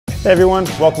Hey everyone,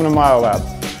 welcome to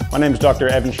MyoLab. My name is Dr.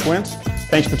 Evan Schwintz.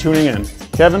 Thanks for tuning in.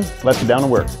 Kevin, let's get down to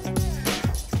work.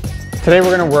 Today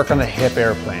we're going to work on the hip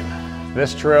airplane.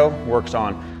 This drill works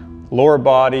on lower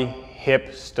body,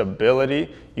 hip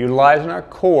stability, utilizing our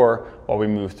core while we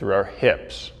move through our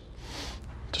hips.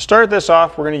 To start this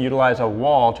off, we're going to utilize a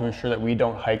wall to ensure that we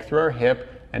don't hike through our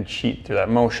hip and cheat through that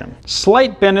motion.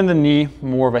 Slight bend in the knee,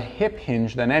 more of a hip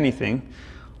hinge than anything.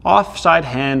 Offside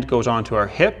hand goes onto our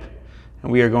hip,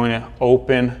 and we are going to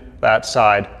open that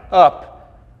side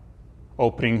up,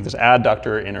 opening this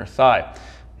adductor inner thigh.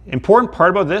 Important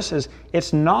part about this is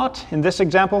it's not, in this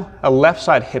example, a left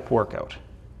side hip workout,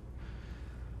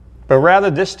 but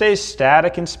rather this stays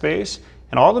static in space,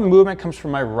 and all the movement comes from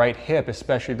my right hip,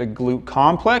 especially the glute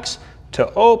complex,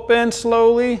 to open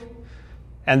slowly,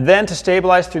 and then to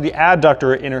stabilize through the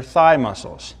adductor inner thigh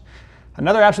muscles.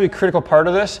 Another absolutely critical part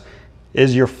of this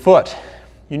is your foot.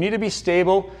 You need to be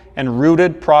stable and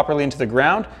rooted properly into the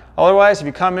ground. Otherwise, if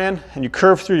you come in and you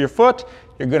curve through your foot,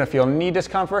 you're going to feel knee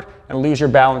discomfort and lose your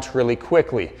balance really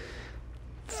quickly.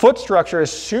 Foot structure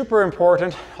is super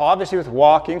important, obviously with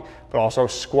walking, but also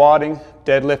squatting,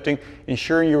 deadlifting,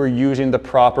 ensuring you are using the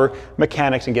proper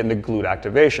mechanics and getting the glute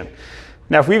activation.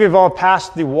 Now, if we've evolved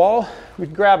past the wall, we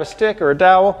can grab a stick or a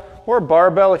dowel or a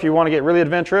barbell if you want to get really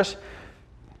adventurous,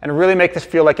 and really make this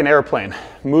feel like an airplane,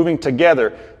 moving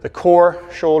together the core,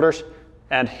 shoulders,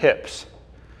 and hips.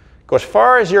 Go as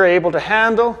far as you're able to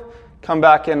handle, come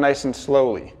back in nice and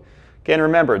slowly. Again,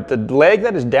 remember, the leg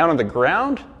that is down on the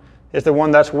ground is the one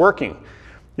that's working.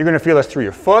 You're going to feel this through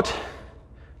your foot,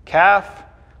 calf,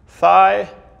 thigh,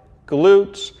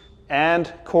 glutes,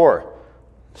 and core.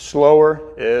 Slower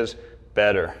is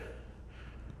better.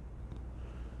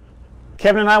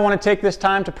 Kevin and I want to take this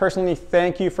time to personally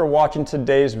thank you for watching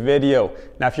today's video.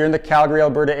 Now, if you're in the Calgary,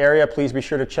 Alberta area, please be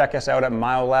sure to check us out at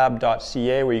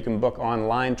myolab.ca, where you can book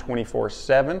online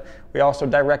 24/7. We also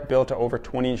direct bill to over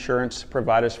 20 insurance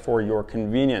providers for your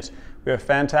convenience. We have a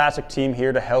fantastic team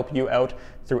here to help you out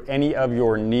through any of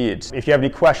your needs. If you have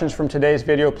any questions from today's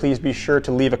video, please be sure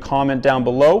to leave a comment down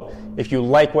below. If you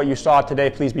like what you saw today,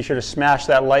 please be sure to smash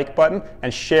that like button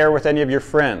and share with any of your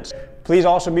friends. Please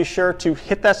also be sure to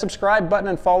hit that subscribe button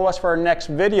and follow us for our next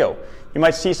video. You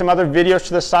might see some other videos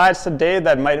to the sides today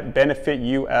that might benefit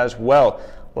you as well.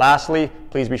 Lastly,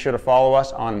 please be sure to follow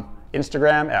us on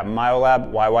Instagram at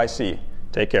MyoLabYYC.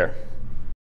 Take care.